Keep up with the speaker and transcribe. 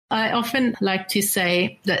I often like to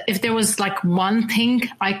say that if there was like one thing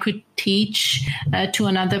I could teach to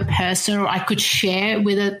another person, or I could share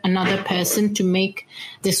with another person to make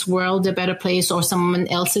this world a better place or someone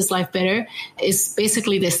else's life better, is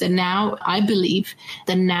basically this: that now I believe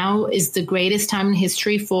that now is the greatest time in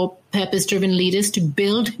history for purpose-driven leaders to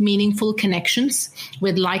build meaningful connections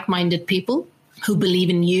with like-minded people who believe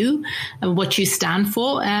in you, what you stand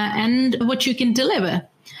for, and what you can deliver.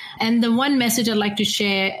 And the one message I'd like to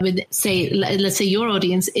share with, let's say your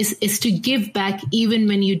audience is to give back even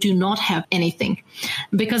when you do not have anything.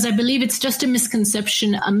 Because I believe it's just a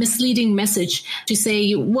misconception, a misleading message to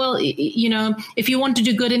say, well, if you want to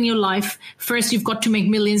do good in your life, first you've got to make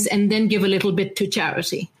millions and then give a little bit to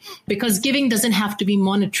charity. Because giving doesn't have to be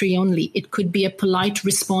monetary only. It could be a polite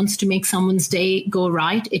response to make someone's day go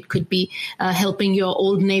right. It could be helping your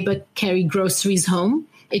old neighbor carry groceries home.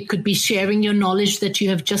 It could be sharing your knowledge that you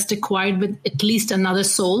have just acquired with at least another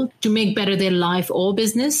soul to make better their life or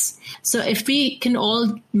business. So if we can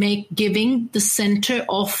all make giving the center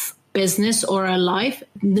of business or our life,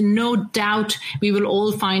 then no doubt we will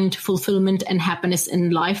all find fulfillment and happiness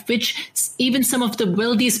in life, which even some of the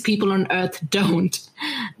wealthiest people on earth don't.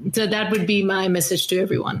 So that would be my message to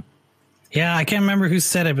everyone. Yeah, I can't remember who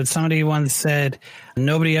said it, but somebody once said,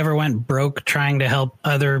 nobody ever went broke trying to help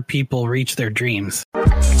other people reach their dreams.